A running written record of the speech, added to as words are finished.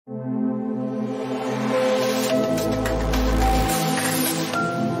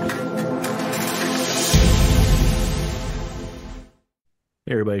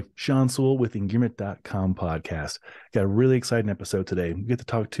Hey everybody, Sean Sewell with Engearment.com podcast. Got a really exciting episode today. We get to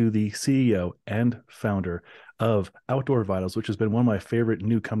talk to the CEO and founder of Outdoor Vitals, which has been one of my favorite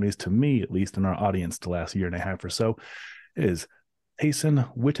new companies, to me at least, in our audience the last year and a half or so. It is Tayson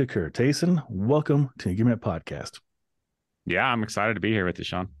Whittaker. Tayson, welcome to Engearment Podcast. Yeah, I'm excited to be here with you,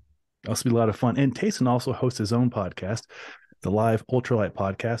 Sean. It'll be a lot of fun. And Tayson also hosts his own podcast, the Live Ultralight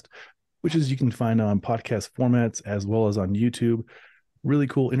Podcast, which is you can find on podcast formats as well as on YouTube. Really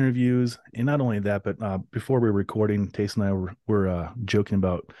cool interviews. And not only that, but before we were recording, Tayson and I were joking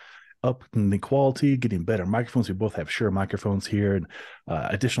about upping the quality, getting better microphones. We both have Shure microphones here and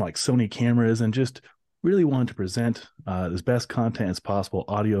additional like Sony cameras, and just really wanted to present as best content as possible,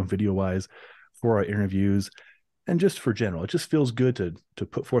 audio and video wise, for our interviews. And just for general, it just feels good to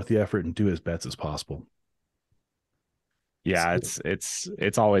put forth the effort and do as best as possible. Yeah,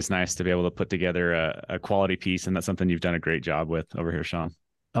 it's always nice to be able to put together a quality piece, and that's something you've done a great job with over here, Sean.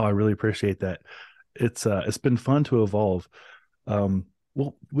 Oh, I really appreciate that. It's been fun to evolve.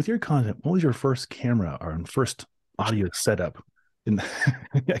 Well, with your content, what was your first camera or first audio setup?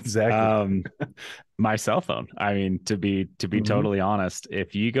 Exactly. My cell phone. I mean, to be totally honest,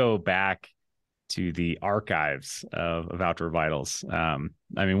 if you go back to the archives of Outdoor Vitals, I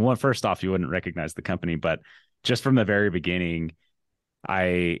mean, first off, you wouldn't recognize the company, but just from the very beginning,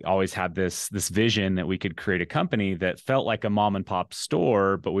 I always had this vision that we could create a company that felt like a mom and pop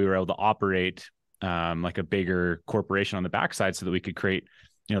store, but we were able to operate like a bigger corporation on the backside so that we could create,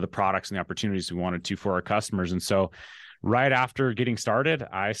 the products and the opportunities we wanted to for our customers. And so right after getting started,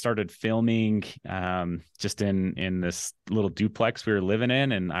 I started filming just in this little duplex we were living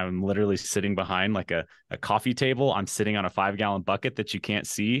in. And I'm literally sitting behind like a coffee table. I'm sitting on a 5-gallon bucket that you can't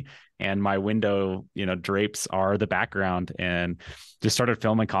see. And my window, drapes are the background, and just started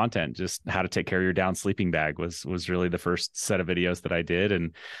filming content. Just how to take care of your down sleeping bag was really the first set of videos that I did.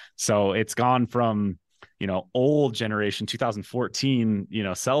 And so it's gone from, old generation 2014,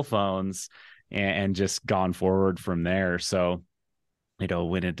 cell phones, and just gone forward from there. So,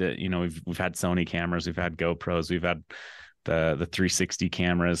 went into, we've had Sony cameras, we've had GoPros, we've had the 360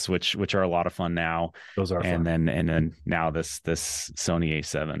 cameras, which are a lot of fun now. Those are fun. And then now this Sony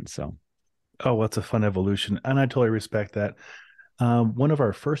A7. So, oh, that's a fun evolution, and I totally respect that. One of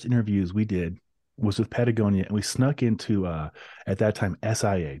our first interviews we did was with Patagonia, and we snuck into at that time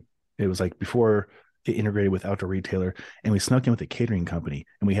SIA. It was like before it integrated with Outdoor Retailer, and we snuck in with a catering company,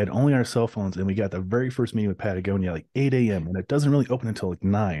 and we had only our cell phones, and we got the very first meeting with Patagonia like 8 a.m. and it doesn't really open until like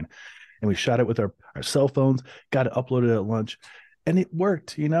 9. And we shot it with our cell phones, got it uploaded at lunch, and it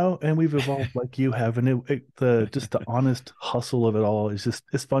worked, and we've evolved like you have. And just the honest hustle of it all is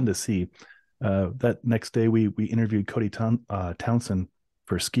it's fun to see. That next day we interviewed Cody Townsend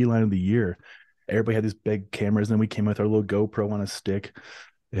for Ski Line of the Year. Everybody had these big cameras, and then we came with our little GoPro on a stick,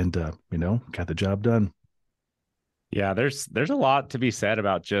 and got the job done. Yeah, there's a lot to be said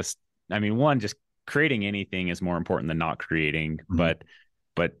about just creating anything is more important than not creating. Mm-hmm.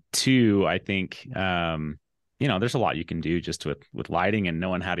 But two, I think, there's a lot you can do just with lighting and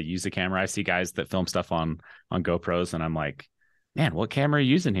knowing how to use the camera. I see guys that film stuff on GoPros, and I'm like, man, what camera are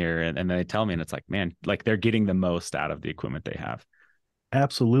you using here? And they tell me, and it's like, man, like they're getting the most out of the equipment they have.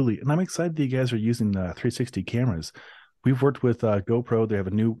 Absolutely. And I'm excited that you guys are using 360 cameras. We've worked with GoPro. They have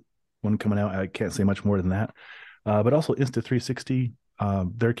a new one coming out. I can't say much more than that. But also Insta360,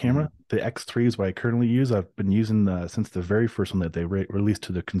 their camera, the X3 is what I currently use. I've been using since the very first one that they released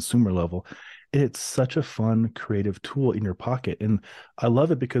to the consumer level. It's such a fun, creative tool in your pocket. And I love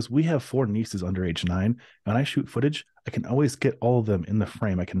it because we have 4 nieces under age 9. When I shoot footage, I can always get all of them in the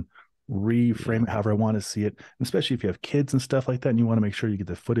frame. I can reframe it however I want to see it. And especially if you have kids and stuff like that, and you want to make sure you get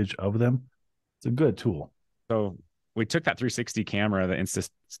the footage of them. It's a good tool. So we took that 360 camera, the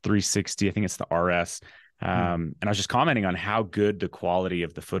Insta360, I think it's the RS. And I was just commenting on how good the quality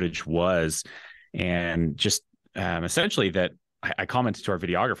of the footage was. And just essentially that I commented to our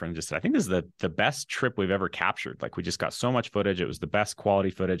videographer and just said, I think this is the best trip we've ever captured. Like, we just got so much footage. It was the best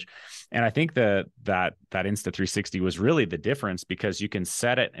quality footage. And I think that Insta360 was really the difference, because you can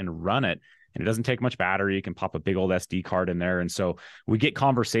set it and run it, and it doesn't take much battery. You can pop a big old SD card in there. And so we get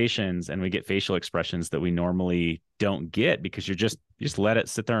conversations and we get facial expressions that we normally don't get, because you just let it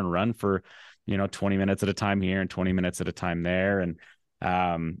sit there and run for, 20 minutes at a time here and 20 minutes at a time there. And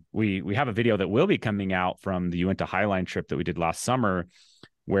we have a video that will be coming out from the Uinta Highline trip that we did last summer,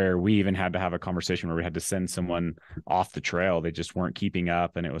 where we even had to have a conversation where we had to send someone off the trail. They just weren't keeping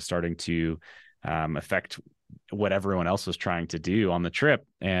up, and it was starting to affect what everyone else was trying to do on the trip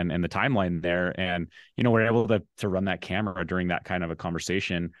and the timeline there. And, we're able to run that camera during that kind of a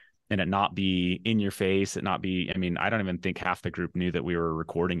conversation and it not be in your face, it not be, I mean, I don't even think half the group knew that we were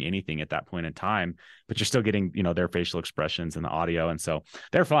recording anything at that point in time, but you're still getting, their facial expressions and the audio. And so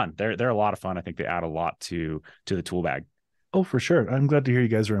they're fun. They're a lot of fun. I think they add a lot to the tool bag. Oh, for sure. I'm glad to hear you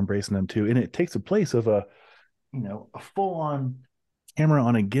guys are embracing them too. And it takes the place of a full on camera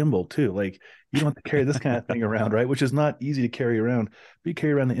on a gimbal too. Like you don't have to carry this kind of thing around, right? Which is not easy to carry around. But you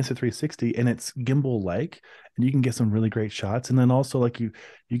carry around the Insta360 and it's gimbal like, and you can get some really great shots. And then also like you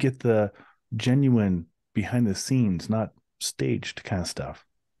get the genuine behind the scenes, not staged kind of stuff.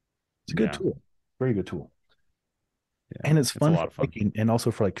 It's a good Yeah. tool. Very good tool. Yeah. And it's It's a fun lot for of fun. hiking and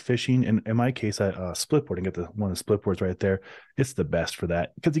also for like fishing. And in my case, I split boarding, get the one of the split boards right there. It's the best for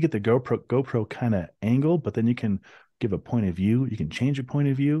that because you get the GoPro kind of angle, but then you can give a point of view. You can change your point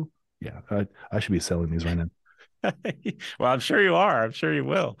of view. Yeah, I should be selling these right now. Well, I'm sure you are. I'm sure you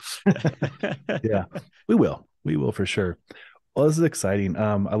will. Yeah, we will. We will for sure. Well, this is exciting.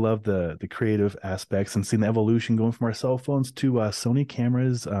 I love the creative aspects and seeing the evolution going from our cell phones to Sony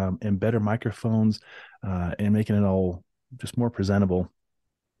cameras and better microphones and making it all just more presentable.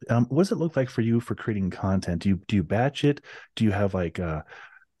 What does it look like for you for creating content? Do you batch it? Do you have like a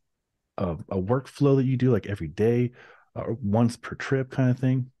workflow that you do like every day or once per trip kind of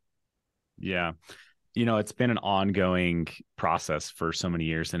thing? Yeah. It's been an ongoing process for so many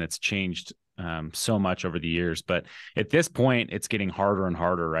years, and it's changed so much over the years. But at this point, it's getting harder and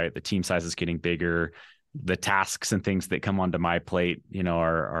harder, right? The team size is getting bigger. The tasks and things that come onto my plate,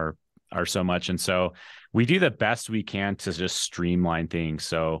 are so much. And so we do the best we can to just streamline things.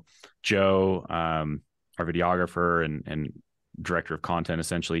 So Joe, our videographer and director of content,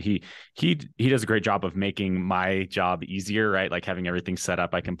 essentially, he does a great job of making my job easier, right? Like having everything set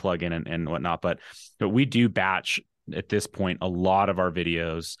up, I can plug in and whatnot. But we do batch at this point. A lot of our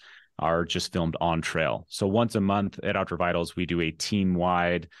videos are just filmed on trail. So once a month at Outdoor Vitals, we do a team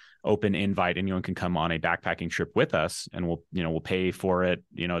wide open invite. Anyone can come on a backpacking trip with us, and we'll pay for it.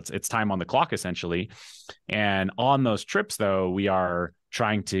 It's time on the clock essentially. And on those trips, though, we are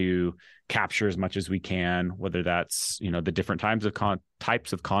trying to capture as much as we can, whether that's the different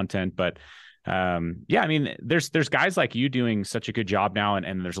types of content. But yeah, I mean, there's guys like you doing such a good job now,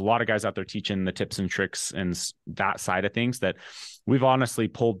 and there's a lot of guys out there teaching the tips and tricks and that side of things that we've honestly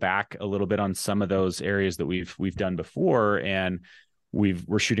pulled back a little bit on some of those areas that we've done before, and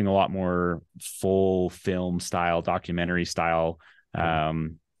we're shooting a lot more full film style, documentary style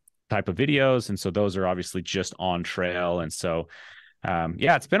type of videos, and so those are obviously just on trail. And so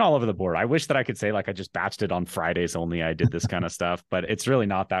yeah, it's been all over the board. I wish that I could say like I just batched it on Fridays only, I did this kind of stuff, but it's really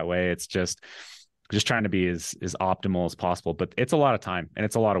not that way. It's just trying to be as optimal as possible. But it's a lot of time and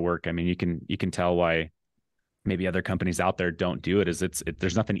it's a lot of work. I mean, you can tell why maybe other companies out there don't do it, is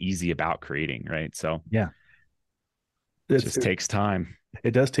there's nothing easy about creating, right? So Yeah, it it's just takes time.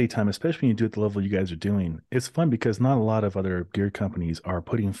 it does take time, especially when you do it the level you guys are doing. It's fun because not a lot of other gear companies are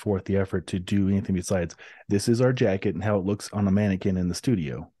putting forth the effort to do anything besides this is our jacket and how it looks on a mannequin in the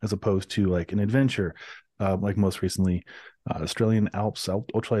studio, as opposed to like an adventure, like most recently, Australian Alps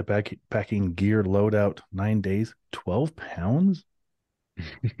ultralight backpacking gear loadout 9 days, 12 pounds.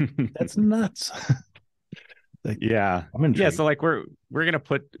 That's nuts. Like, Yeah. I'm Yeah. intrigued. So like we're gonna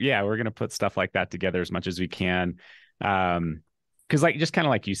put stuff like that together as much as we can. Because like just kind of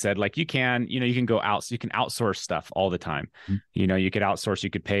like you said, like you can go out, so you can outsource stuff all the time. You could outsource, you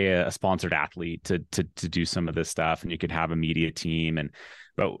could pay a sponsored athlete to do some of this stuff, and you could have a media team.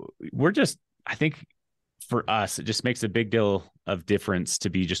 But I think for us, it just makes a big deal of difference to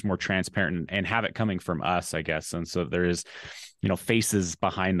be just more transparent and have it coming from us, I guess. And so there is, faces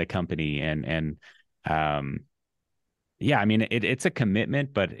behind the company, and yeah, I mean, it's a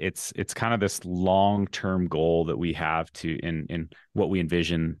commitment, but it's kind of this long-term goal that we have in what we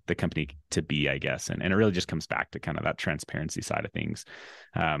envision the company to be, I guess. And it really just comes back to kind of that transparency side of things.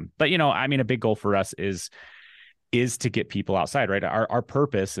 But I mean, a big goal for us is to get people outside, right? Our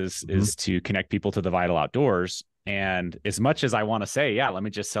purpose is to connect people to the vital outdoors. And as much as I want to say, yeah, let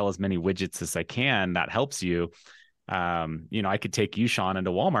me just sell as many widgets as I can, that helps you. I could take you, Sean, into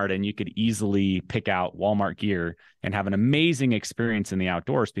Walmart, and you could easily pick out Walmart gear and have an amazing experience in the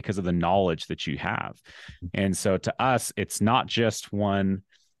outdoors because of the knowledge that you have. And so to us, it's not just one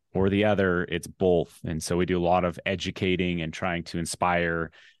or the other, it's both. And so we do a lot of educating and trying to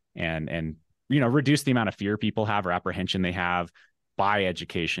inspire and reduce the amount of fear people have or apprehension they have by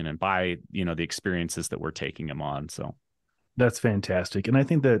education and by, the experiences that we're taking them on. So That's fantastic. And I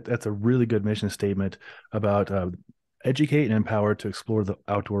think that that's a really good mission statement about educate and empower to explore the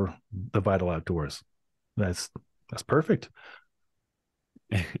vital outdoors. That's perfect.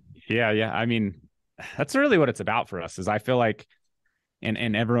 yeah. I mean, that's really what it's about for us. Is I feel like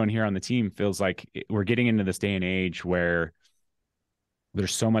and everyone here on the team feels like we're getting into this day and age where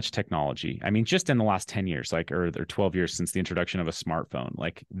there's so much technology. I mean, just in the last 10 years, like, or 12 years since the introduction of a smartphone,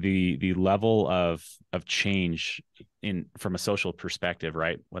 like the level of change from a social perspective,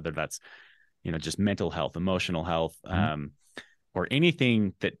 right? Whether that's, just mental health, emotional health, or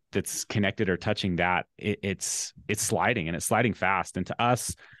anything that's connected or touching that, it's sliding, and it's sliding fast. And to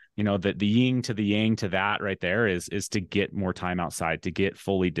us, the yin to the yang to that right there is to get more time outside, to get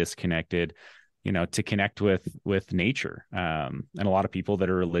fully disconnected, to connect with nature. And a lot of people that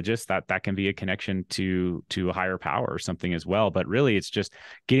are religious, that can be a connection to a higher power or something as well. But really, it's just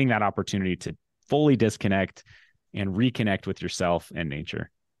getting that opportunity to fully disconnect and reconnect with yourself and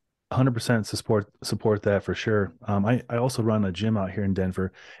nature. 100% support that for sure. I also run a gym out here in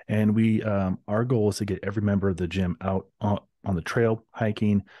Denver, and we our goal is to get every member of the gym out on the trail,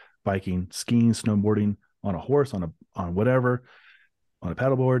 hiking, biking, skiing, snowboarding, on a horse, on whatever, on a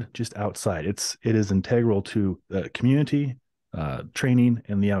paddleboard, just outside. It is integral to community, training,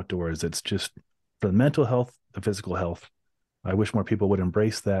 and the outdoors. It's just for the mental health, the physical health. I wish more people would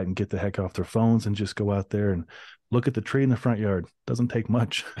embrace that and get the heck off their phones and just go out there and look at the tree in the front yard. Doesn't take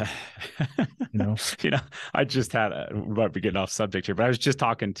much. I just had we might be getting off subject here, but I was just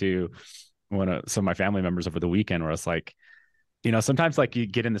talking to some of my family members over the weekend, where I was like, sometimes like you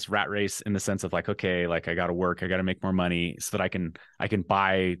get in this rat race in the sense of like, okay, like I got to work, I got to make more money so that I can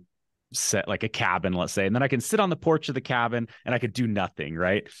buy set like a cabin, let's say, and then I can sit on the porch of the cabin and I could do nothing,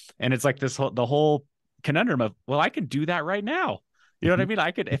 right? And it's like the whole conundrum of, well, I could do that right now. You know what I mean? I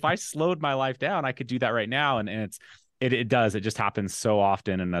could, if I slowed my life down, I could do that right now. And it just happens so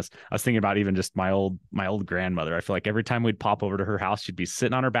often. And I was thinking about even just my old grandmother. I feel like every time we'd pop over to her house, she'd be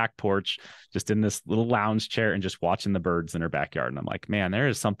sitting on her back porch, just in this little lounge chair and just watching the birds in her backyard. And I'm like, man, there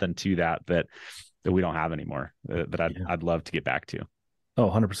is something to that we don't have anymore, that I'd love to get back to. Oh,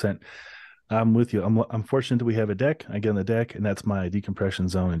 100%. I'm with you. I'm fortunate that we have a deck. I get on the deck, and that's my decompression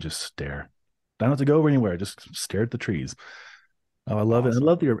zone, and just stare. I don't have to go anywhere. Just stare at the trees. Oh, I love it. I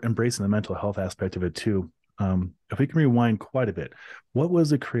love that you're embracing the mental health aspect of it too. If we can rewind quite a bit, what was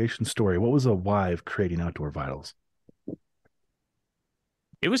the creation story? What was the why of creating Outdoor Vitals?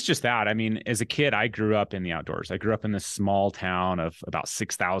 It was just that. I mean, as a kid, I grew up in the outdoors. I grew up in this small town of about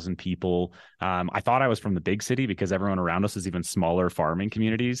 6,000 people. I thought I was from the big city because everyone around us is even smaller farming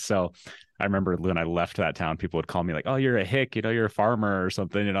communities. So I remember when I left that town, people would call me like, "Oh, you're a hick, you're a farmer or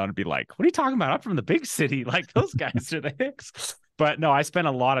something." And I'd be like, "What are you talking about? I'm from the big city. Like, those guys are the hicks." But no, I spent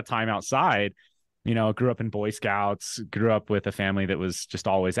a lot of time outside. Grew up in Boy Scouts, grew up with a family that was just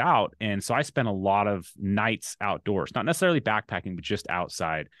always out. And so I spent a lot of nights outdoors, not necessarily backpacking, but just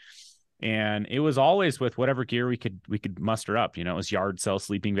outside. And it was always with whatever gear we could muster up. It was yard sale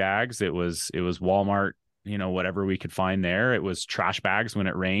sleeping bags. It was Walmart, whatever we could find there. It was trash bags when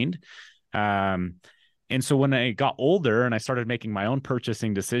it rained. And so when I got older and I started making my own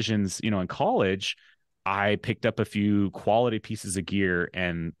purchasing decisions, in college, I picked up a few quality pieces of gear,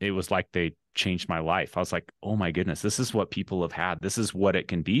 and it was like they changed my life. I was like, oh my goodness, this is what people have had. This is what it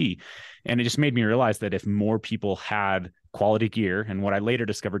can be. And it just made me realize that if more people had quality gear, and what I later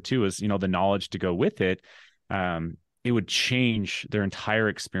discovered too is, the knowledge to go with it, it would change their entire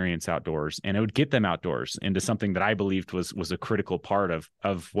experience outdoors, and it would get them outdoors into something that I believed was a critical part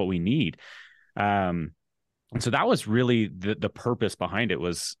of what we need. And so that was really the purpose behind it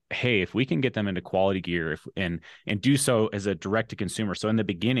was, hey, if we can get them into quality gear and do so as a direct to consumer. So in the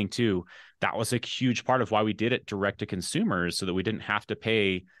beginning too, that was a huge part of why we did it direct to consumers, so that we didn't have to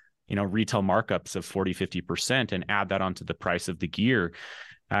pay, retail markups of 40, 50% and add that onto the price of the gear.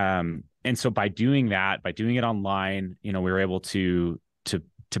 And so by doing it online, we were able to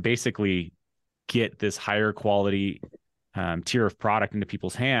basically get this higher quality tier of product into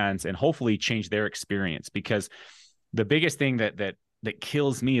people's hands and hopefully change their experience. Because the biggest thing that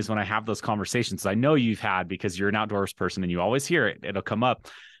kills me is when I have those conversations. I know you've had, because you're an outdoors person and you always hear it. It'll come up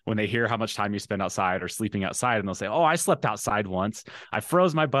when they hear how much time you spend outside or sleeping outside, and they'll say, "Oh, I slept outside once. I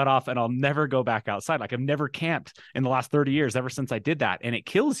froze my butt off and I'll never go back outside. Like, I've never camped in the last 30 years ever since I did that." And it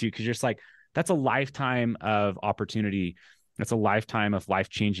kills you, because you're just like, that's a lifetime of opportunity. That's a lifetime of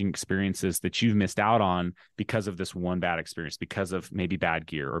life-changing experiences that you've missed out on because of this one bad experience, because of maybe bad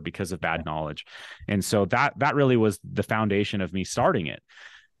gear or because of bad knowledge. And so that really was the foundation of me starting it.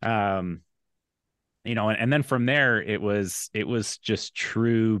 And then from there, it was just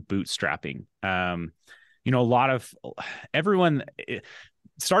true bootstrapping. A lot of everyone,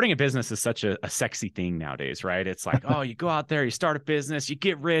 starting a business is such a sexy thing nowadays, right? It's like, oh, you go out there, you start a business, you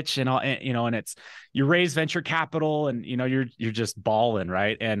get rich, and all, and it's, you raise venture capital, and you're just balling,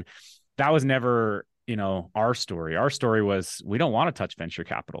 right? And that was never our story was, we don't want to touch venture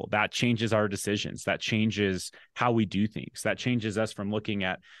capital. That changes our decisions. That changes how we do things. That changes us from looking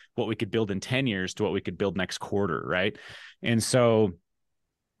at what we could build in 10 years to what we could build next quarter. Right. And so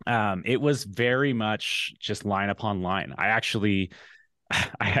it was very much just line upon line. I actually,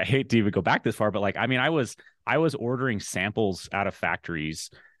 I hate to even go back this far, but like, I mean, I was ordering samples out of factories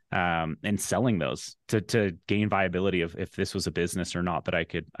and selling those to gain viability of if this was a business or not that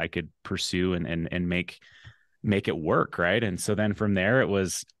I could pursue and make it work. Right. And so then from there it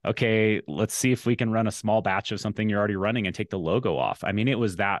was, okay, let's see if we can run a small batch of something you're already running and take the logo off. I mean, it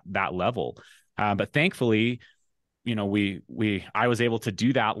was that level. But thankfully, I was able to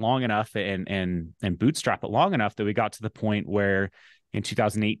do that long enough and bootstrap it long enough that we got to the point where in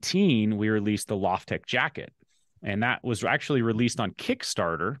 2018, we released the LoftTech jacket. And that was actually released on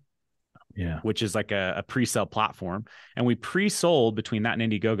Kickstarter, which is like a pre-sale platform. And we pre-sold between that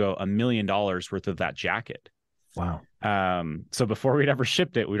and Indiegogo $1 million worth of that jacket. Wow. So before we'd ever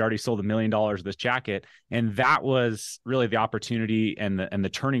shipped it, we'd already sold $1 million of this jacket. And that was really the opportunity and the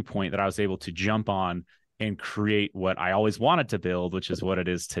turning point that I was able to jump on and create what I always wanted to build, which is what it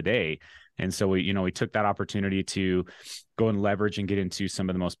is today. And so we took that opportunity to go and leverage and get into some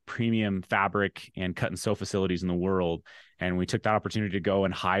of the most premium fabric and cut and sew facilities in the world. And we took that opportunity to go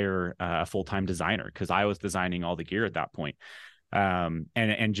and hire a full-time designer, because I was designing all the gear at that point.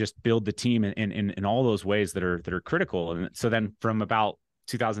 And just build the team in all those ways that are critical. And so then from about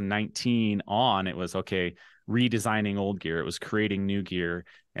 2019 on, it was okay, redesigning old gear. It was creating new gear.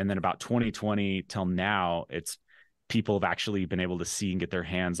 And then about 2020 till now, it's people have actually been able to see and get their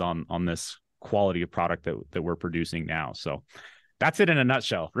hands on this quality of product that we're producing now. So that's it in a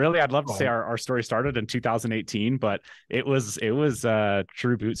nutshell. Really, I'd love to say our story started in 2018, but it was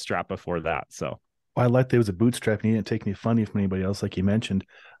true bootstrap before that. So I like that it was a bootstrap and you didn't take any funding from anybody else, like you mentioned.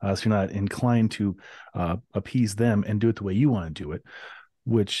 So you're not inclined to appease them and do it the way you want to do it,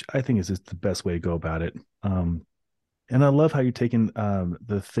 which I think is just the best way to go about it. And I love how you're taking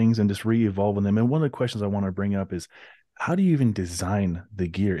the things and just re-evolving them. And one of the questions I want to bring up is, how do you even design the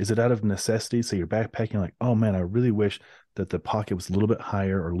gear? Is it out of necessity? So you're backpacking like, oh man, I really wish that the pocket was a little bit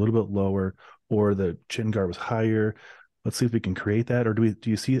higher or a little bit lower, or the chin guard was higher. Let's see if we can create that. Or do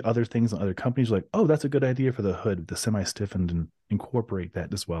you see other things in other companies like, oh, that's a good idea for the hood, the semi-stiffened, and incorporate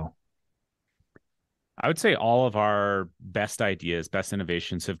that as well? I would say all of our best ideas, best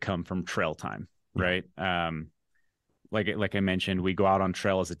innovations have come from trail time, right? Like I mentioned, we go out on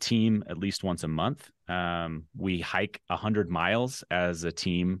trail as a team at least once a month. We hike 100 miles as a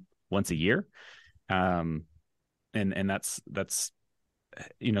team once a year. And that's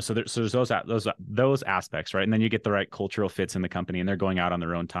so there's those aspects, right? And then you get the right cultural fits in the company, and they're going out on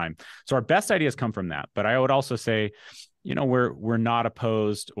their own time. So our best ideas come from that. But I would also say, we're not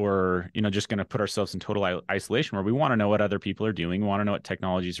opposed or, just going to put ourselves in total isolation, where we want to know what other people are doing. We want to know what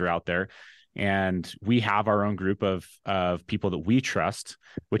technologies are out there. And we have our own group of people that we trust,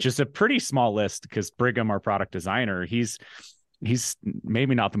 which is a pretty small list, because Brigham, our product designer, he's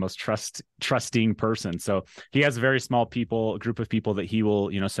maybe not the most trusting person. So he has a very small group of people that he will,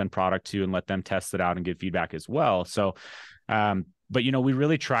 send product to and let them test it out and give feedback as well. So, but, we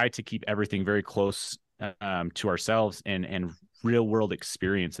really try to keep everything very close to ourselves and real world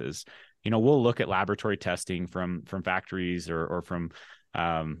experiences. We'll look at laboratory testing from factories or from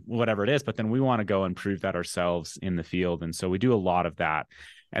whatever it is, but then we want to go and prove that ourselves in the field. And so we do a lot of that.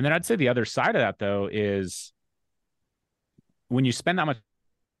 And then I'd say the other side of that, though, is when you spend that much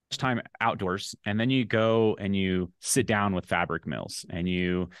time outdoors and then you go and you sit down with fabric mills and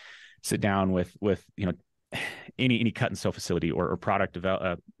you sit down with any cut and sew facility or product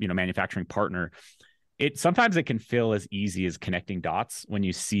manufacturing partner, sometimes it can feel as easy as connecting dots when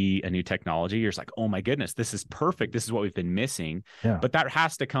you see a new technology. You're just like, oh my goodness, this is perfect. This is what we've been missing. Yeah. But that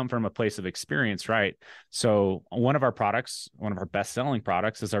has to come from a place of experience, right? So one of our best-selling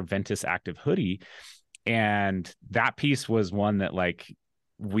products is our Ventus Active Hoodie. And that piece was one that, like,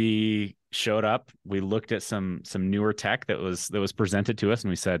 we showed up, we looked at some newer tech that was presented to us, and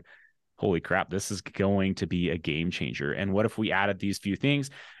we said, holy crap, this is going to be a game changer. And what if we added these few things?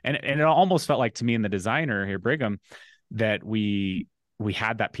 And it almost felt like, to me and the designer here, Brigham, that we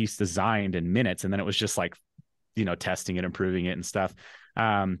had that piece designed in minutes, and then it was just like, testing it, improving it and stuff.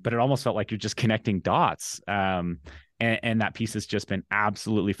 But it almost felt like you're just connecting dots. And that piece has just been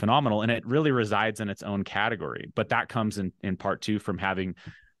absolutely phenomenal. And it really resides in its own category. But that comes in part too from having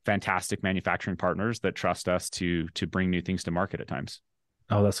fantastic manufacturing partners that trust us to bring new things to market at times.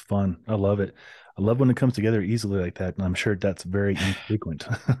 Oh, that's fun. I love it. I love when it comes together easily like that. And I'm sure that's very infrequent.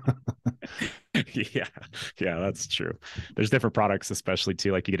 Yeah, yeah, that's true. There's different products, especially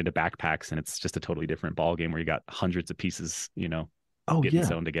too, like you get into backpacks and it's just a totally different ball game where you got hundreds of pieces, Oh, getting yeah.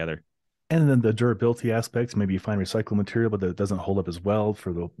 sewn together. And then the durability aspects, maybe you find recycled material, but that doesn't hold up as well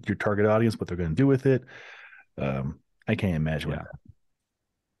for your target audience, what they're going to do with it. I can't imagine what Yeah. that.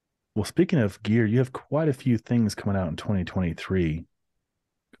 Well, speaking of gear, you have quite a few things coming out in 2023. Can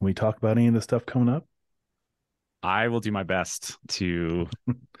we talk about any of the stuff coming up? I will do my best to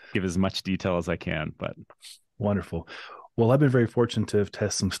give as much detail as I can, but Wonderful. Well, I've been very fortunate to have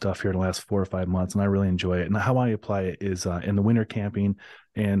tested some stuff here in the last 4 or 5 months, and I really enjoy it. And how I apply it is in the winter camping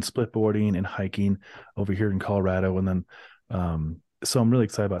and split boarding and hiking over here in Colorado. And then, so I'm really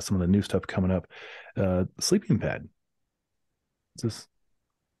excited about some of the new stuff coming up. Sleeping pad. Just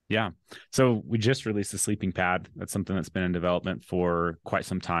yeah. So we just released the sleeping pad. That's something that's been in development for quite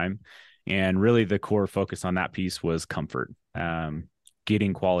some time. And really the core focus on that piece was comfort,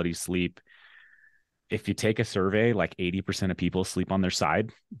 getting quality sleep. If you take a survey, like 80% of people sleep on their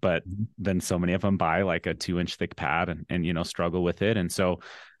side, but then so many of them buy like a 2-inch thick pad and struggle with it. And so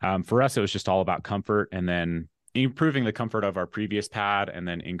for us, it was just all about comfort and then improving the comfort of our previous pad and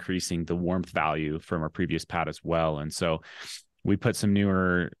then increasing the warmth value from our previous pad as well. And so we put some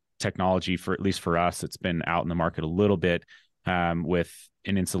newer technology for, at least for us, it's been out in the market a little bit with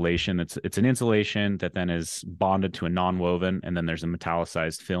an insulation. It's an insulation that then is bonded to a non-woven, and then there's a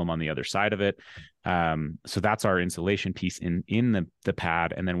metallicized film on the other side of it. So that's our insulation piece in the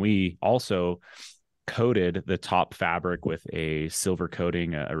pad. And then we also coated the top fabric with a silver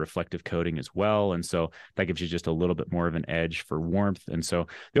coating, a reflective coating as well. And so that gives you just a little bit more of an edge for warmth. And so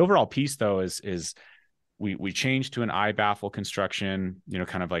the overall piece though is we changed to an eye baffle construction,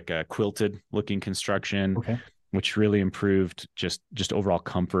 kind of like a quilted looking construction, okay. which really improved just overall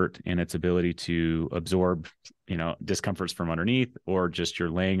comfort and its ability to absorb, discomforts from underneath or just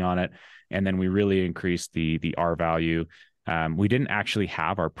you're laying on it. And then we really increased the R value. We didn't actually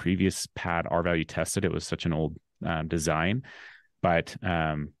have our previous pad R value tested. It was such an old design, but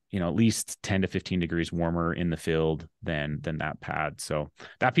at least 10 to 15 degrees warmer in the field than that pad. So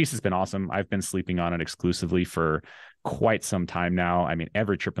that piece has been awesome. I've been sleeping on it exclusively for quite some time now. I mean,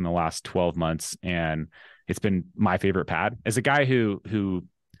 every trip in the last 12 months, and it's been my favorite pad. As a guy who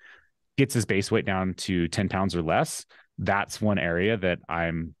gets his base weight down to 10 pounds or less, that's one area that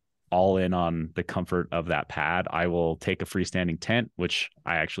I'm all in on the comfort of that pad. I will take a freestanding tent, which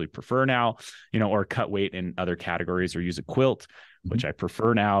I actually prefer now, or cut weight in other categories or use a quilt, which I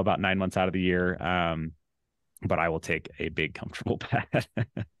prefer now about 9 months out of the year. But I will take a big comfortable pad.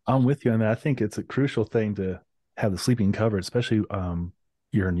 I'm with you on that. I think it's a crucial thing to have the sleeping covered, especially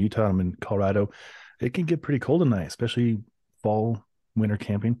you're in Utah, I'm in Colorado. It can get pretty cold at night, especially fall, winter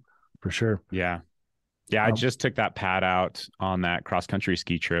camping for sure. Yeah. Yeah. I just took that pad out on that cross country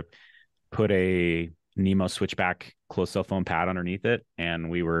ski trip, put a Nemo switchback closed cell foam pad underneath it. And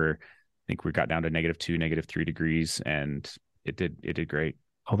I think we got down to -2, -3 degrees, and it did great.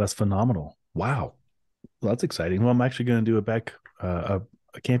 Oh, that's phenomenal. Wow. Well, that's exciting. Well, I'm actually going to do a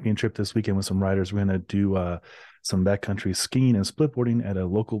camping trip this weekend with some riders. We're going to do some backcountry skiing and splitboarding at a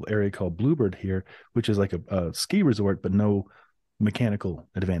local area called Bluebird here, which is like a ski resort, but no mechanical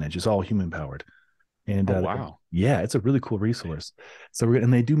advantage. It's all human powered. And Oh, wow. yeah, it's a really cool resource. So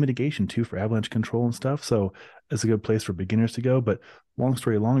and they do mitigation too for avalanche control and stuff. So it's a good place for beginners to go. But long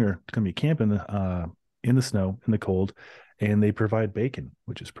story longer, it's going to be camping in the snow, in the cold, and they provide bacon,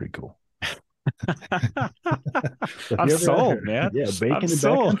 which is pretty cool. I'm sold, man. Yeah, I'm bacon in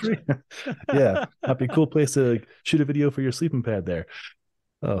sold. backcountry. Yeah, that'd be a cool place to shoot a video for your sleeping pad there.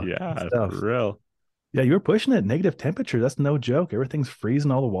 Oh, good Yeah, for stuff. real. Yeah, you were pushing it negative temperature. That's no joke. Everything's freezing.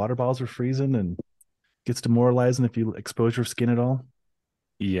 All the water bottles are freezing and gets demoralizing if you expose your skin at all.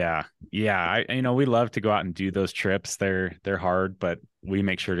 Yeah. Yeah. We love to go out and do those trips. They're hard, but we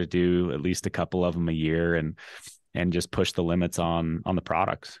make sure to do at least a couple of them a year and just push the limits on the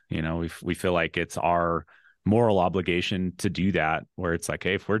products. We feel like it's our moral obligation to do that, where it's like,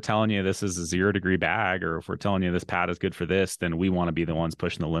 hey, if we're telling you this is a 0-degree bag, or if we're telling you this pad is good for this, then we want to be the ones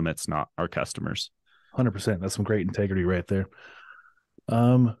pushing the limits, not our customers. 100%. That's some great integrity right there.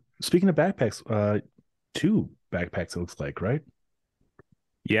 Speaking of backpacks, 2 backpacks, it looks like, right?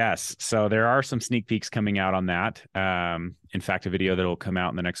 Yes. So there are some sneak peeks coming out on that. In fact, a video that will come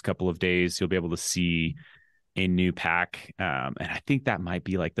out in the next couple of days, you'll be able to see a new pack. And I think that might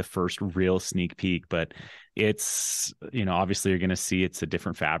be like the first real sneak peek, but it's, obviously you're going to see it's a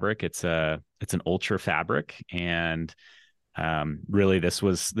different fabric. It's an ultra fabric, and Really, this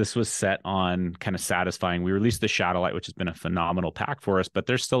was set on kind of satisfying. We released the Shadow Light, which has been a phenomenal pack for us, but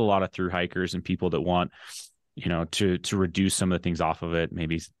there's still a lot of through hikers and people that want, to reduce some of the things off of it,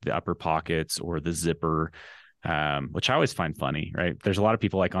 maybe the upper pockets or the zipper, which I always find funny, right? There's a lot of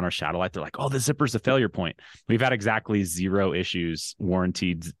people like on our Shadow Light, they're like, oh, the zipper's a failure point. We've had exactly 0 issues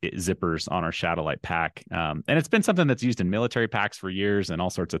warranted zippers on our Shadow Light pack. And it's been something that's used in military packs for years and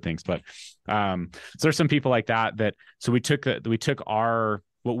all sorts of things. But so there's some people like that, so we took our,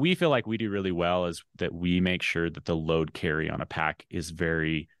 what we feel like we do really well is that we make sure that the load carry on a pack is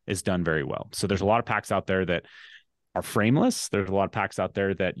done very well. So there's a lot of packs out there that are frameless. There's a lot of packs out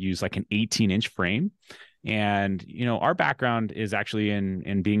there that use like an 18-inch frame. And our background is actually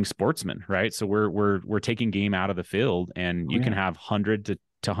in being sportsmen, right? So we're taking game out of the field, and you can have 100 to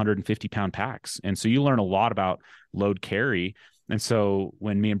 150 pound packs, and so you learn a lot about load carry. And so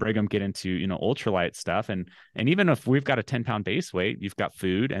when me and Brigham get into ultralight stuff, and even if we've got a 10-pound base weight, you've got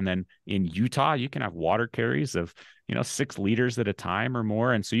food, and then in Utah you can have water carries of 6 liters at a time or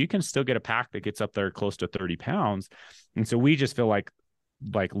more, and so you can still get a pack that gets up there close to 30 pounds. And so we just feel like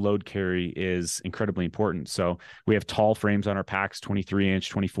load carry is incredibly important. So we have tall frames on our packs,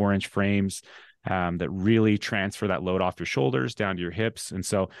 23-inch, 24-inch frames that really transfer that load off your shoulders down to your hips. And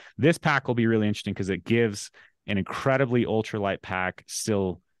so this pack will be really interesting because it gives an incredibly ultralight pack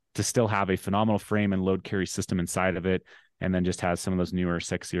still have a phenomenal frame and load carry system inside of it, and then just has some of those newer,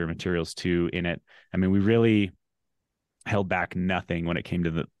 sexier materials too in it. I mean, we really held back nothing when it came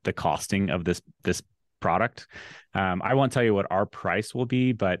to the costing of this product. I won't tell you what our price will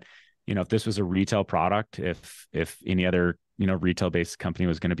be, but if this was a retail product, if any other retail based company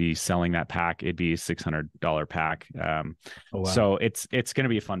was going to be selling that pack, it'd be a $600 pack. Oh, wow. So it's going to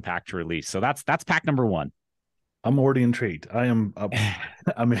be a fun pack to release. So that's pack number 1. I'm already intrigued. I'm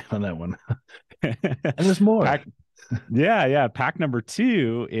in on that one. And there's more. Yeah. Pack number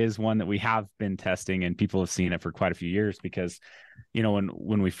 2 is one that we have been testing, and people have seen it for quite a few years because,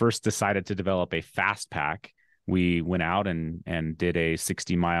 when we first decided to develop a fast pack, we went out and did a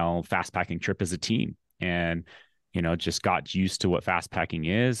 60-mile fast packing trip as a team, and, just got used to what fast packing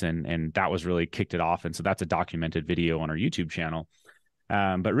is. And that was really kicked it off. And so that's a documented video on our YouTube channel.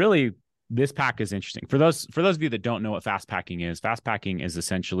 But really, this pack is interesting for those of you that don't know what fast packing is. Fast packing is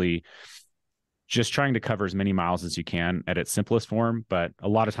essentially just trying to cover as many miles as you can at its simplest form. But a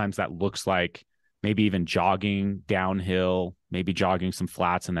lot of times that looks like maybe even jogging downhill, maybe jogging some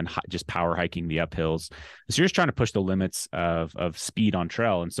flats, and then just power hiking the uphills. So you're just trying to push the limits of speed on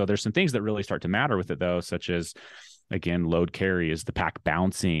trail. And so there's some things that really start to matter with it though, such as, again, load carry. Is the pack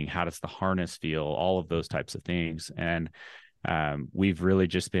bouncing? How does the harness feel? All of those types of things. And we've really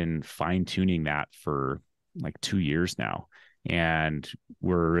just been fine tuning that for like 2 years now. And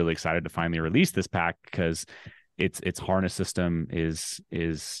we're really excited to finally release this pack because its harness system is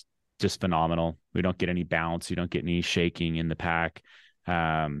just phenomenal. We don't get any bounce, you don't get any shaking in the pack.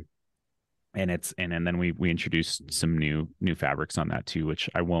 And then we introduced some new fabrics on that too, which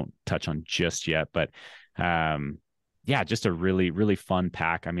I won't touch on just yet. But just a really, really fun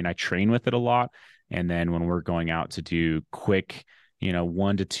pack. I mean, I train with it a lot. And then when we're going out to do quick,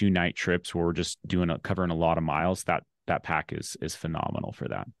 1 to 2 night trips where we're just covering a lot of miles, that pack is phenomenal for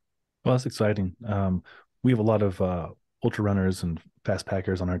that. Well, that's exciting. We have a lot of ultra runners and fast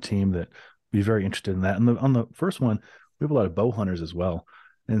packers on our team that be very interested in that. And on the first one, we have a lot of bow hunters as well.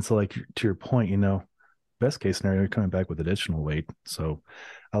 And so, like, to your point, best case scenario, you're coming back with additional weight. So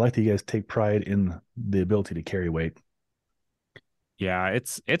I like that you guys take pride in the ability to carry weight. Yeah,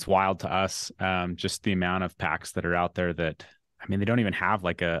 it's wild to us. Just the amount of packs that are out there that, I mean, they don't even have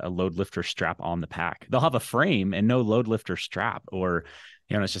like a load lifter strap on the pack. They'll have a frame and no load lifter strap, or,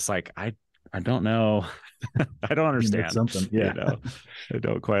 it's just like, I don't know. I don't understand something. Yeah. I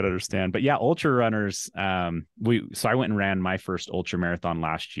don't quite understand, but yeah, ultra runners. So I went and ran my first ultra marathon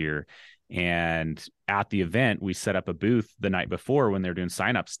last year, and at the event, we set up a booth the night before when they're doing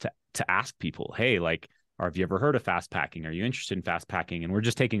signups to ask people, hey, like, or have you ever heard of fast packing? Are you interested in fast packing? And we're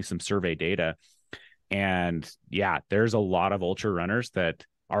just taking some survey data. And yeah, there's a lot of ultra runners that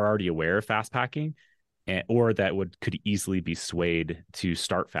are already aware of fast packing, or that could easily be swayed to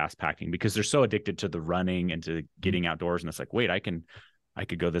start fast packing because they're so addicted to the running and to getting outdoors. And it's like, wait, I could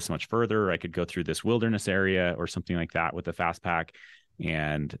go this much further. Or I could go through this wilderness area or something like that with the fast pack.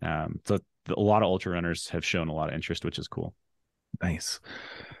 And so a lot of ultra runners have shown a lot of interest, which is cool. Nice.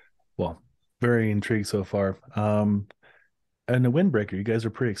 Well, very intrigued so far. And the windbreaker, you guys are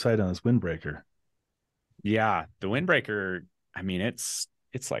pretty excited on this windbreaker. Yeah, the windbreaker, I mean, it's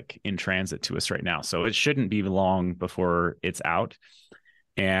like in transit to us right now. So it shouldn't be long before it's out.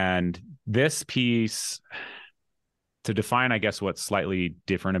 And this piece, to define, I guess, what's slightly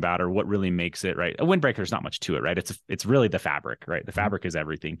different about, or what really makes it, right? A windbreaker is not much to it, right? It's really the fabric, right? The fabric is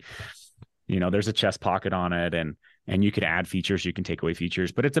everything. There's a chest pocket on it, and you can add features, you can take away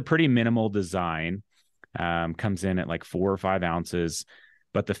features, but it's a pretty minimal design. Comes in at like 4 or 5 ounces,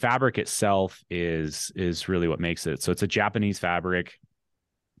 but the fabric itself is really what makes it. So it's a Japanese fabric.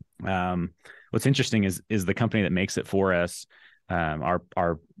 What's interesting is the company that makes it for us, our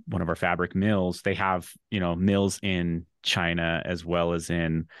one of our fabric mills, they have, mills in China as well as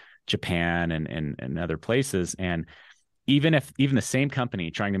in Japan and other places. And even the same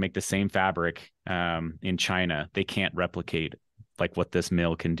company trying to make the same fabric in China, they can't replicate like what this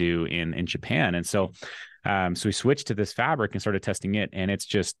mill can do in Japan. And so we switched to this fabric and started testing it, and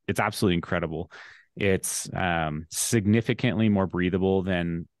it's absolutely incredible. It's significantly more breathable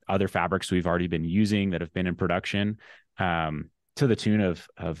than other fabrics we've already been using that have been in production, to the tune of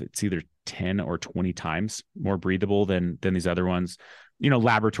it's either 10 or 20 times more breathable than these other ones,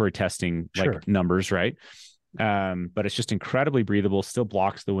 laboratory testing, like, sure, numbers, right? But it's just incredibly breathable, still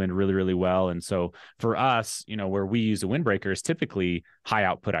blocks the wind really, really well. And so for us, where we use a windbreaker is typically high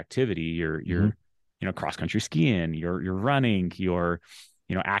output activity. You're cross country skiing, you're running, you're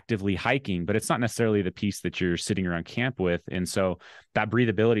actively hiking, but it's not necessarily the piece that you're sitting around camp with. And so that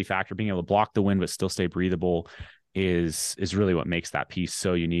breathability factor, being able to block the wind but still stay breathable, is really what makes that piece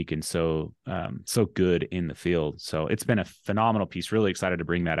so unique and so good in the field. So it's been a phenomenal piece. Really excited to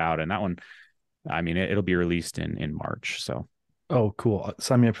bring that out. And that one, I mean, it'll be released in March. So, oh, cool.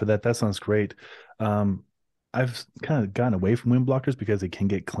 Sign me up for that. That sounds great. I've kind of gotten away from wind blockers because they can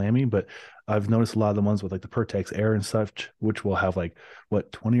get clammy, but I've noticed a lot of the ones with like the Pertex Air and such, which will have like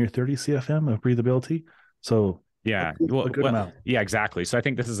 20 or 30 CFM of breathability. So yeah, a good amount. Yeah, exactly. So I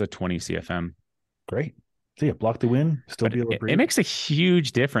think this is a 20 CFM. Great. So yeah, block the wind, still but be able to breathe. It makes a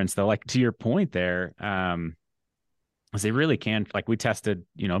huge difference though. Like, to your point there, as they really can, like, we tested,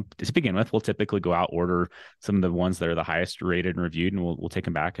 to begin with, we'll typically go out, order some of the ones that are the highest rated and reviewed, and we'll take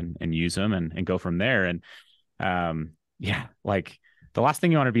them back and use them and go from there. And yeah, like, the last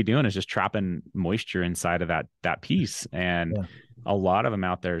thing you want to be doing is just trapping moisture inside of that piece. And yeah, a lot of them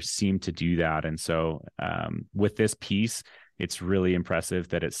out there seem to do that. And so with this piece, it's really impressive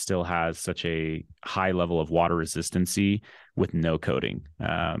that it still has such a high level of water resistancy with no coating,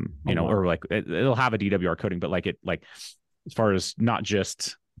 or like it'll have a DWR coating, but like as far as not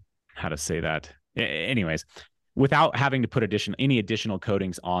just how to say that, anyways, without having to put any additional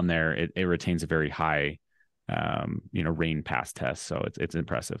coatings on there, it retains a very high, rain pass test. So it's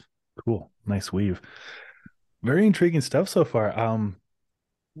impressive. Cool. Nice weave. Very intriguing stuff so far.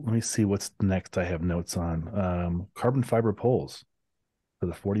 Let me see what's next. I have notes on carbon fiber poles for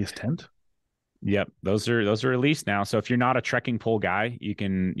the 40th tent. Yep, those are released now. So if you're not a trekking pole guy, you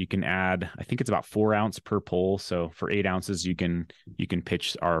can add, I think it's about 4 ounce per pole. So for 8 ounces, you can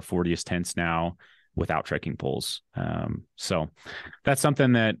pitch our 40th tents now without trekking poles. So that's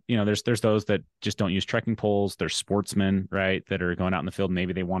something that, there's those that just don't use trekking poles. There's sportsmen, right, that are going out in the field.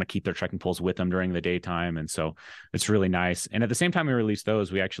 Maybe they want to keep their trekking poles with them during the daytime. And so it's really nice. And at the same time we released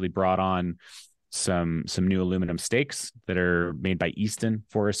those, we actually brought on some new aluminum stakes that are made by Easton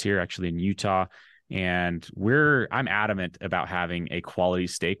for us here, actually in Utah. And I'm adamant about having a quality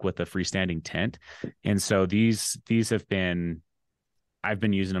stake with a freestanding tent. And so these I've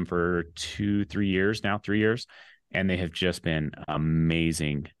been using them for 3 years now, and they have just been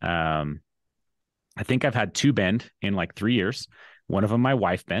amazing. I think I've had 2 bend in like 3 years. One of them my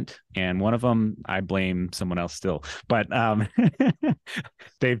wife bent, and one of them I blame someone else still. But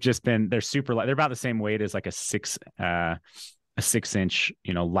they're super light. They're about the same weight as like a 6-inch,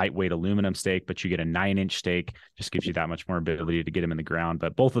 lightweight aluminum stake, but you get a 9-inch stake. Just gives you that much more ability to get them in the ground.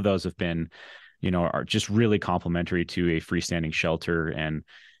 But both of those have been, are just really complementary to a freestanding shelter. And,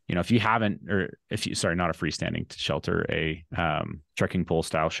 not a freestanding shelter, a trekking pole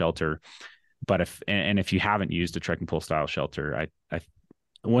style shelter. But if you haven't used a trekking pole style shelter, I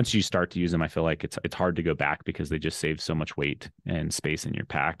once you start to use them, I feel like it's hard to go back because they just save so much weight and space in your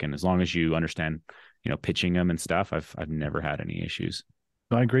pack. And as long as you understand, pitching them and stuff, I've never had any issues.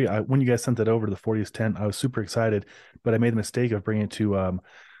 No, I agree. When you guys sent that over to the 40th tent, I was super excited, but I made the mistake of bringing it to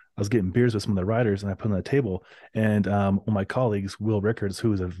I was getting beers with some of the riders, and I put them on the table. And one of my colleagues, Will Rickards,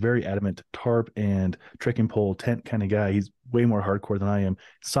 who is a very adamant tarp and trekking pole tent kind of guy, he's way more hardcore than I am,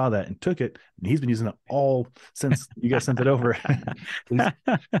 saw that and took it. And he's been using it all since you guys sent it over.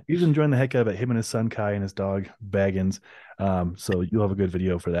 he's enjoying the heck out of it, him and his son Kai and his dog Baggins. So you'll have a good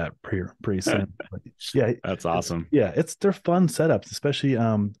video for that pretty soon. But yeah, that's awesome. Yeah, they're fun setups, especially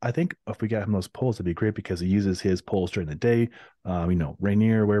I think if we got him those poles, it'd be great because he uses his poles during the day,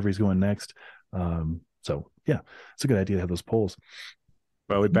 Rainier, wherever he's going next. So Yeah, it's a good idea to have those polls.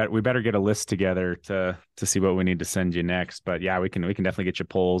 But we better get a list together to see what we need to send you next. But yeah, we can definitely get you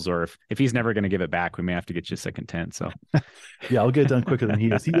polls, or if he's never going to give it back, we may have to get you a second tent. So Yeah, I'll get it done quicker than he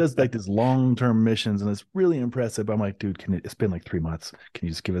is. He does like these long-term missions, and it's really impressive. I'm like, dude, it's been like 3 months. Can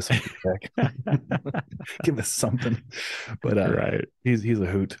you just give us some feedback? Give us something. But right. he's a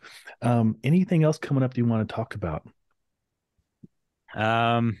hoot. Anything else coming up do you want to talk about?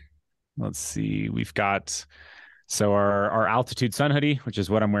 Um, let's see. We've got so our altitude sun hoodie, which is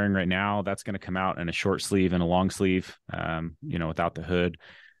what I'm wearing right now. That's going to come out in a short sleeve and a long sleeve. Without the hood.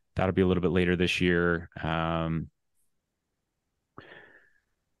 That'll be a little bit later this year.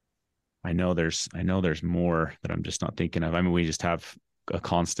 I know there's more that I'm just not thinking of. I mean, we just have a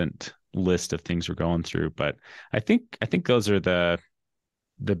constant list of things we're going through, but I think those are the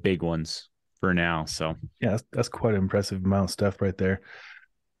big ones for now. So Yeah, that's quite an impressive amount of stuff right there.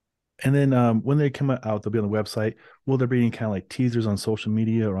 And then when they come out, they'll be on the website. Will there be any kind of like teasers on social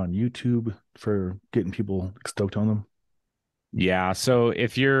media or on YouTube for getting people stoked on them? yeah, so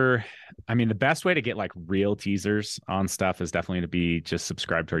the best way to get like real teasers on stuff is definitely to be just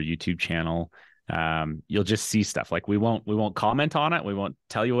subscribe to our YouTube channel. You'll just see stuff like we won't comment on it, we won't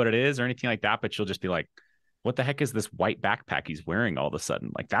tell you what it is or anything like that, but you'll just be like, what the heck is this white backpack he's wearing all of a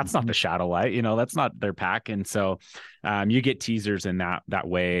sudden? Like that's not Mhm. the Shadow Light, that's not their pack. And so you get teasers in that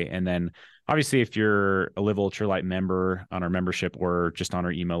way. And then obviously if you're a Live Ultralight member on our membership or just on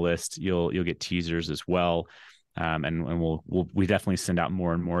our email list, you'll get teasers as well. And we definitely send out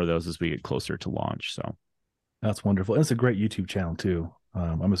more and more of those as we get closer to launch. So That's wonderful. And it's a great YouTube channel too.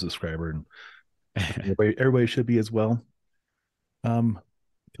 I'm a subscriber, and everybody should be as well.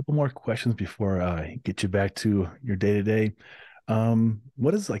 A couple more questions before I get you back to your day to day.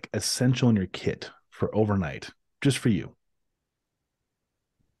 What is like essential in your kit for overnight, just for you?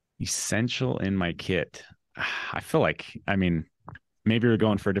 essential in my kit. I feel like, maybe we're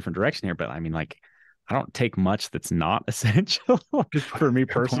going for a different direction here, but like, I don't take much that's not essential Good, for me good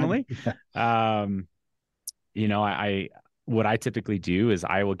point. personally. Yeah. Um, I what I typically do is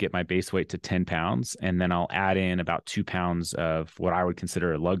I will get my base weight to 10 pounds and then I'll add in about 2 pounds of what I would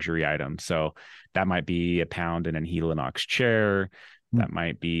consider a luxury item. So that might be a pound in an Helinox chair. Mm. That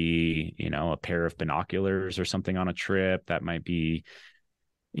might be, a pair of binoculars or something on a trip. That might be,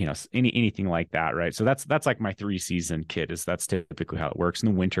 anything like that, right? So that's like my 3 season kit. That's typically how it works.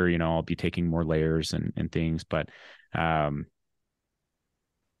 In the winter, I'll be taking more layers and things, but yeah,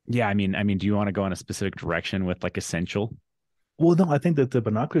 do you want to go in a specific direction with like essential? Well, no, I think that the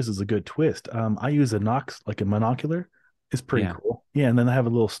binoculars is a good twist. I use a Nox, like a monocular. It's pretty Yeah. cool. Yeah, and then I have a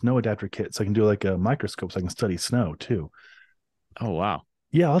little snow adapter kit, so I can do like a microscope, so I can study snow too. Oh, wow.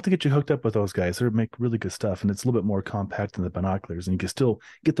 Yeah, I'll have to get you hooked up with those guys. They make really good stuff, and it's a little bit more compact than the binoculars, and you can still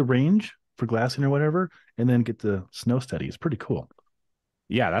get the range for glassing or whatever, and then get the snow study. It's pretty cool.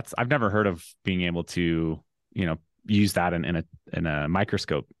 Yeah, I've never heard of being able to, use that in a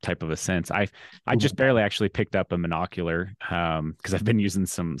microscope type of a sense. I just barely actually picked up a monocular because I've been using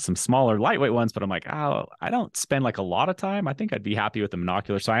some smaller lightweight ones, but I'm like, oh, I don't spend like a lot of time. I think I'd be happy with the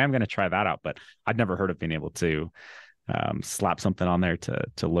monocular. So I am going to try that out, but I'd never heard of being able to slap something on there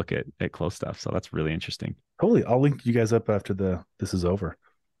to look at close stuff. So that's really interesting. Totally. I'll link you guys up after this is over.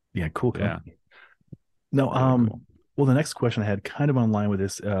 Yeah, cool Yeah, company. No, really cool. well, the next question I had kind of online with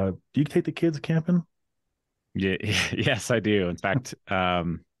this. Do you take the kids camping? Yeah, yes, I do. In fact, my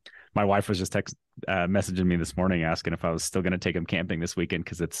wife was just messaging me this morning asking if I was still going to take him camping this weekend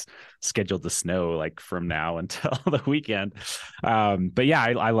because it's scheduled to snow like from now until the weekend. But yeah,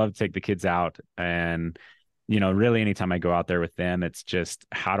 I love to take the kids out, and really anytime I go out there with them, it's just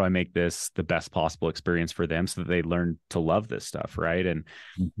how do I make this the best possible experience for them so that they learn to love this stuff, right? And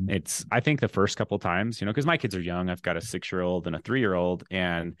Mhm. I think the first couple of times, because my kids are young, I've got a 6-year-old and a 3-year-old,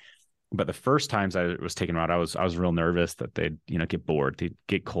 but the first times I was taking them out, I was real nervous that they'd, get bored, they'd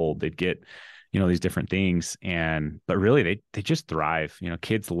get cold, they'd get, these different things. But really they just thrive.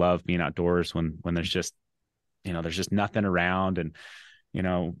 Kids love being outdoors when there's just nothing around. And,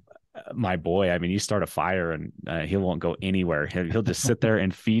 my boy, you start a fire and he won't go anywhere. He'll just sit there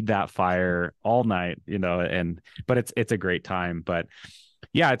and feed that fire all night, but it's a great time. But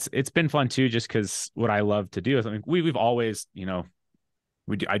yeah, it's been fun too, just because what I love to do is, we've always,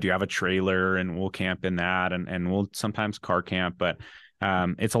 I do have a trailer and we'll camp in that and we'll sometimes car camp, but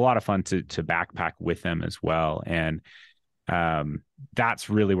it's a lot of fun to backpack with them as well. And that's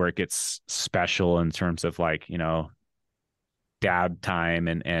really where it gets special in terms of like, dad time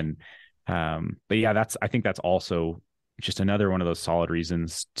but yeah, I think that's also just another one of those solid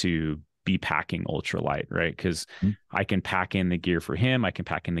reasons to be packing ultralight, right? Because Mhm. I can pack in the gear for him, I can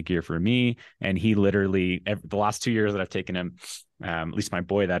pack in the gear for me, and he literally the last 2 years that I've taken him, at least my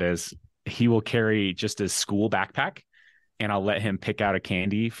boy that is, he will carry just his school backpack, and I'll let him pick out a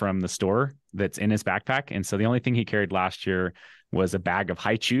candy from the store that's in his backpack. And so the only thing he carried last year was a bag of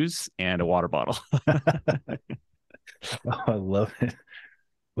high chews and a water bottle. Oh, I love it.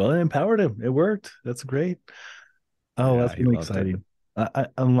 Well, it empowered him. It worked. That's great. Oh, Yeah, that's he really loved it. exciting.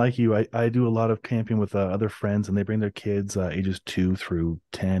 Unlike you, I do a lot of camping with other friends, and they bring their kids ages 2 through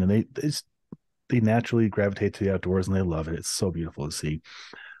 10, and they naturally gravitate to the outdoors, and they love it. It's so beautiful to see.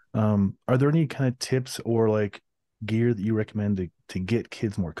 Are there any kind of tips or like gear that you recommend to get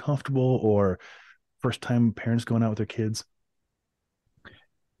kids more comfortable, or first time parents going out with their kids?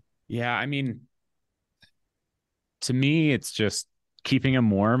 Yeah, I mean, to me, it's just keeping them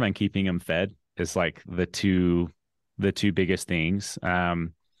warm and keeping them fed is like the two biggest things.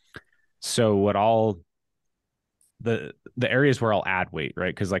 So what I'll the areas where I'll add weight,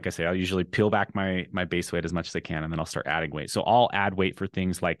 right? Because like I say, I'll usually peel back my base weight as much as I can, and then I'll start adding weight. So I'll add weight for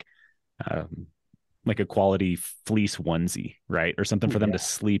things um, like a quality fleece onesie, right? Or something Oh for them to yeah,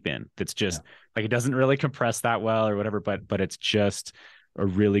 sleep in. That's yeah, just like, it doesn't really compress that well or whatever, but it's just a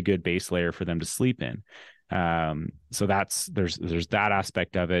really good base layer for them to sleep in. So there's that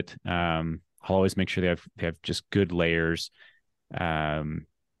aspect of it. I'll always make sure they have just good layers. Um,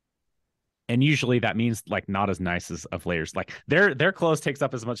 and usually that means like not as nice as of layers. Like their clothes takes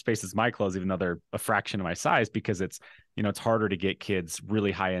up as much space as my clothes, even though they're a fraction of my size, because it's harder to get kids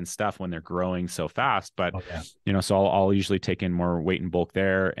really high end stuff when they're growing so fast. But oh yeah, so I'll usually take in more weight and bulk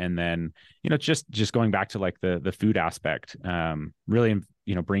there, and then just going back to like the food aspect, really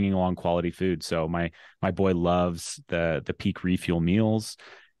bringing along quality food. So my boy loves the peak refuel meals.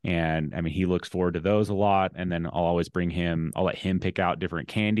 And I mean, he looks forward to those a lot. And then I'll let him pick out different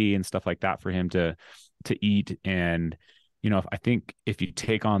candy and stuff like that for him to eat. And, I think if you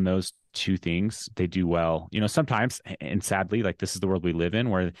take on those two things, they do well. Sometimes, and sadly, like this is the world we live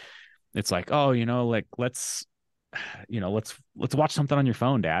in, where it's like, oh, like let's watch something on your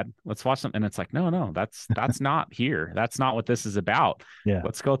phone, dad. Let's watch something. And it's like, no, that's not here. That's not what this is about. yeah.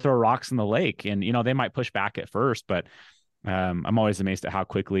 Let's go throw rocks in the lake. And, they might push back at first, but I'm always amazed at how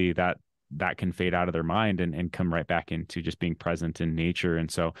quickly that can fade out of their mind and come right back into just being present in nature.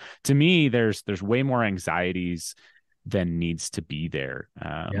 And so to me, there's way more anxieties than needs to be there.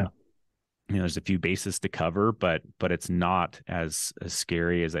 Yeah. There's a few bases to cover, but it's not as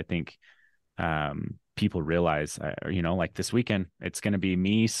scary as I think people realize. Like this weekend, it's going to be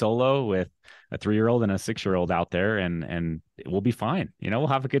me solo with a 3-year-old and a 6-year-old out there, and we'll be fine. We'll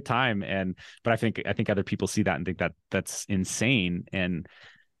have a good time. But I think other people see that and think that that's insane. And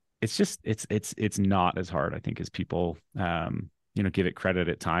it's just it's not as hard, I think, as people give it credit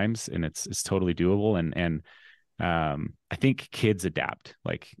at times, and it's totally doable. And I think kids adapt.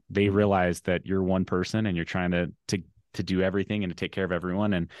 Like they realize that you're one person and you're trying to do everything and to take care of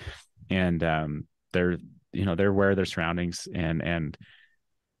everyone, and they're they're aware of their surroundings, and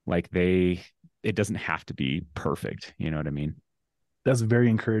like it doesn't have to be perfect. You know what I mean? That's very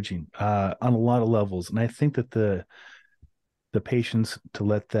encouraging on a lot of levels, and I think that the patience to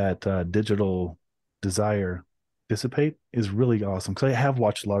let that digital desire dissipate is really awesome. Because I have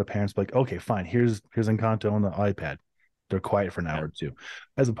watched a lot of parents be like, okay, fine, here's Encanto on the iPad. They're quiet for an hour Yeah. or two,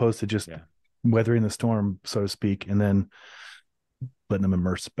 as opposed to just Yeah. weathering the storm, so to speak, and then letting them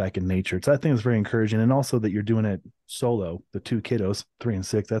immerse back in nature. So I think it's very encouraging, and also that you're doing it solo, the two kiddos, 3 and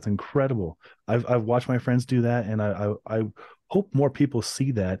 6. That's incredible. I've watched my friends do that, and I hope more people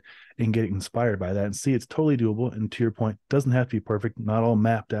see that and get inspired by that and see it's totally doable. And to your point, doesn't have to be perfect, not all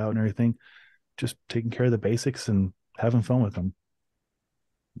mapped out and everything. Just taking care of the basics and having fun with them.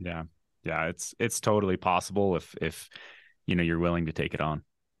 Yeah. Yeah. It's totally possible if you're willing to take it on.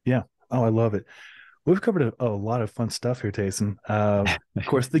 Yeah. Oh, I love it. We've covered a lot of fun stuff here, Tayson. Of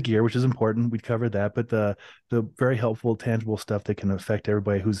course, the gear, which is important, we covered that, but the very helpful, tangible stuff that can affect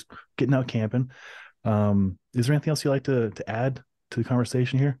everybody who's getting out camping. Is there anything else you'd like to add to the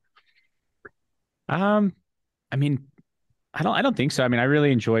conversation here? Um, I mean, I don't think so. I mean, I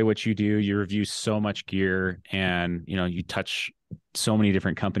really enjoy what you do. You review so much gear, and you touch so many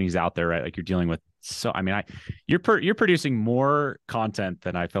different companies out there, right? Like you're dealing with I mean, you're producing more content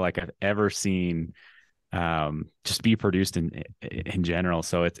than I feel like I've ever seen just be produced in general.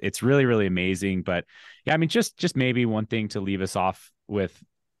 So it's really, really amazing. But yeah, I mean, just maybe one thing to leave us off with,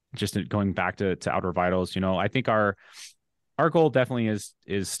 just going back to Outdoor Vitals, I think our goal definitely is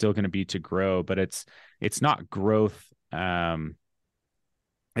still going to be to grow, but it's not growth.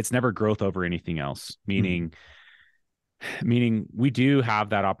 It's never growth over anything else, Mhm. meaning Meaning we do have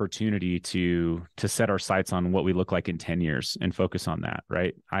that opportunity to set our sights on what we look like in 10 years and focus on that,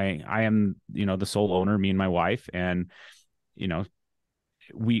 right? I am, the sole owner, me and my wife, and you know,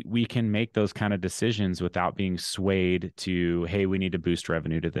 we can make those kind of decisions without being swayed to, hey, we need to boost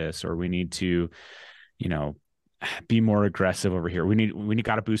revenue to this, or we need to, you know, be more aggressive over here. We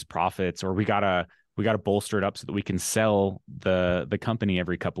got to boost profits, or we got to bolster it up so that we can sell the company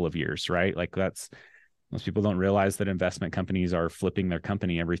every couple of years, right? Like that's most people don't realize that investment companies are flipping their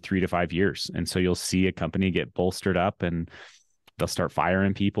company every 3 to 5 years. And so you'll see a company get bolstered up and they'll start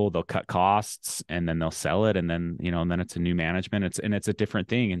firing people, they'll cut costs, and then they'll sell it. And then, and then it's a new management. It's a different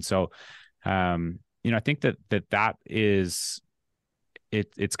thing. And so, I think that is,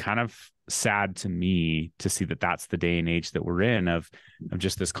 it's kind of sad to me to see that that's the day and age that we're in of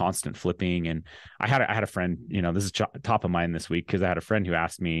just this constant flipping. And I had a friend, this is top of mind this week, because I had a friend who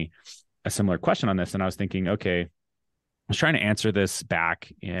asked me a similar question on this. And I was thinking, okay, I was trying to answer this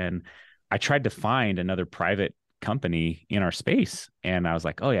back, and I tried to find another private company in our space. And I was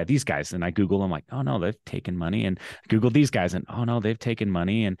like, oh yeah, these guys. And I Googled them, like, oh no, they've taken money, and Google these guys, and oh no, they've taken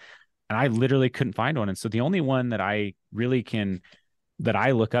money. And I literally couldn't find one. And so the only one that I really that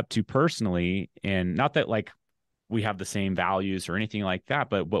I look up to personally, and not that like we have the same values or anything like that,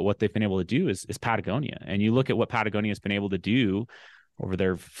 but what they've been able to do is Patagonia. And you look at what Patagonia has been able to do over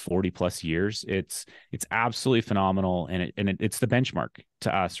their 40 plus years, it's absolutely phenomenal. And it's the benchmark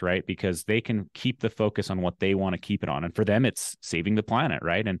to us, right? Because they can keep the focus on what they want to keep it on. And for them, it's saving the planet,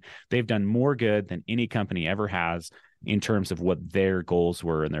 right? And they've done more good than any company ever has in terms of what their goals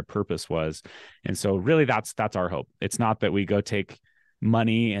were and their purpose was. And so really that's our hope. It's not that we go take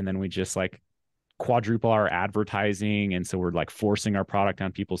money and then we just like quadruple our advertising. And so we're like forcing our product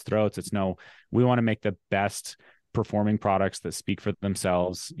down people's throats. It's no, we want to make the best performing products that speak for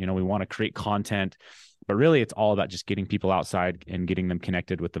themselves. We want to create content, but really it's all about just getting people outside and getting them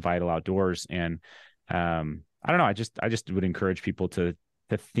connected with the vital outdoors. And I don't know, I just would encourage people to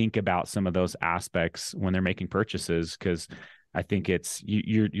think about some of those aspects when they're making purchases, because I think it's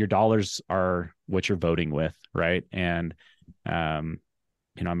your dollars are what you're voting with, right? And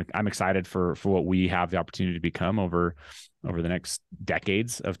I'm excited for what we have the opportunity to become over the next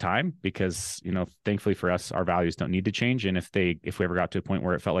decades of time, because thankfully for us, our values don't need to change. And if we ever got to a point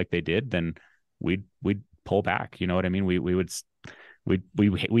where it felt like they did, then we'd pull back. You know what I mean?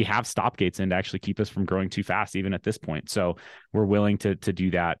 We have stop gates in to actually keep us from growing too fast, even at this point. So we're willing to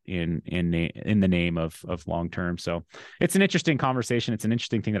do that in the name of long term. So it's an interesting conversation. It's an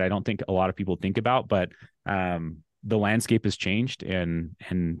interesting thing that I don't think a lot of people think about, but the landscape has changed, and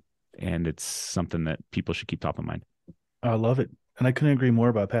it's something that people should keep top of mind. I love it. And I couldn't agree more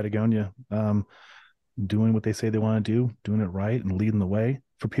about Patagonia. Doing what they say they want to do, doing it right, and leading the way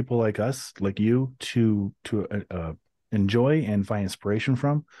for people like us, like you, to enjoy and find inspiration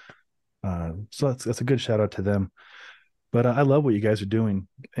from. So that's a good shout out to them. But I love what you guys are doing,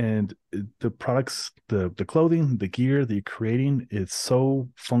 and the products, the clothing, the gear that you're creating, it's so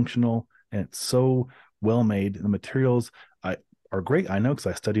functional and it's so well made. The materials are great. I know, because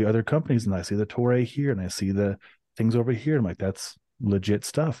I study other companies and I see the Toray here and I see the things over here. I'm like, that's legit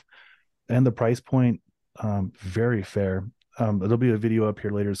stuff. And the price point, very fair. There'll be a video up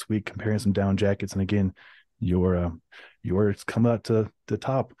here later this week comparing some down jackets. And again, yours come out to the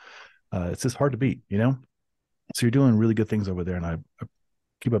top. It's just hard to beat, So you're doing really good things over there, and I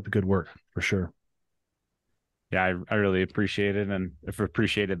keep up the good work for sure. Yeah, I really appreciate it, and I've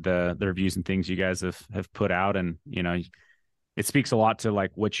appreciated the reviews and things you guys have put out. And it speaks a lot to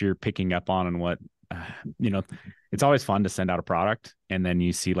like what you're picking up on, and what it's always fun to send out a product and then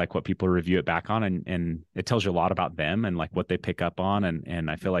you see like what people review it back on, and it tells you a lot about them and like what they pick up on.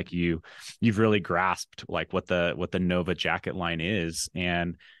 And I feel like you've really grasped like what the Nova jacket line is,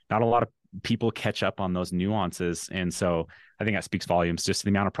 and not a lot of people catch up on those nuances. And so I think that speaks volumes, just the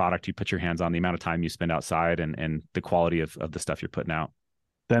amount of product you put your hands on, the amount of time you spend outside, and the quality of the stuff you're putting out.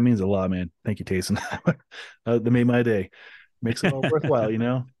 That means a lot, man. Thank you, Tayson. That made my day. Makes it all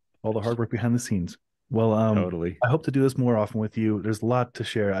worthwhile, all the hard work behind the scenes. Well, Totally. I hope to do this more often with you. There's a lot to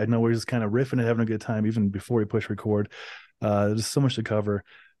share. I know we're just kind of riffing and having a good time even before we push record. There's so much to cover.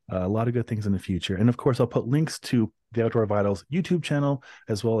 A lot of good things in the future. And of course, I'll put links to the Outdoor Vitals YouTube channel,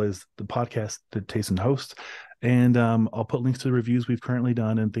 as well as the podcast that Tayson hosts. And I'll put links to the reviews we've currently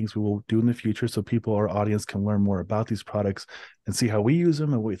done and things we will do in the future, so people, our audience, can learn more about these products and see how we use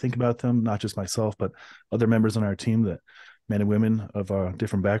them and what we think about them, not just myself, but other members on our team, that men and women of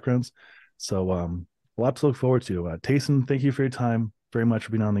different backgrounds. So a lot to look forward to. Tayson, thank you for your time very much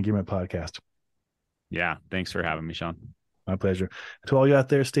for being on the Engearment podcast. Yeah, thanks for having me, Sean. My pleasure. To all you out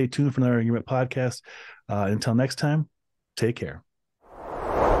there, stay tuned for another Engearment podcast. Until next time, Take care.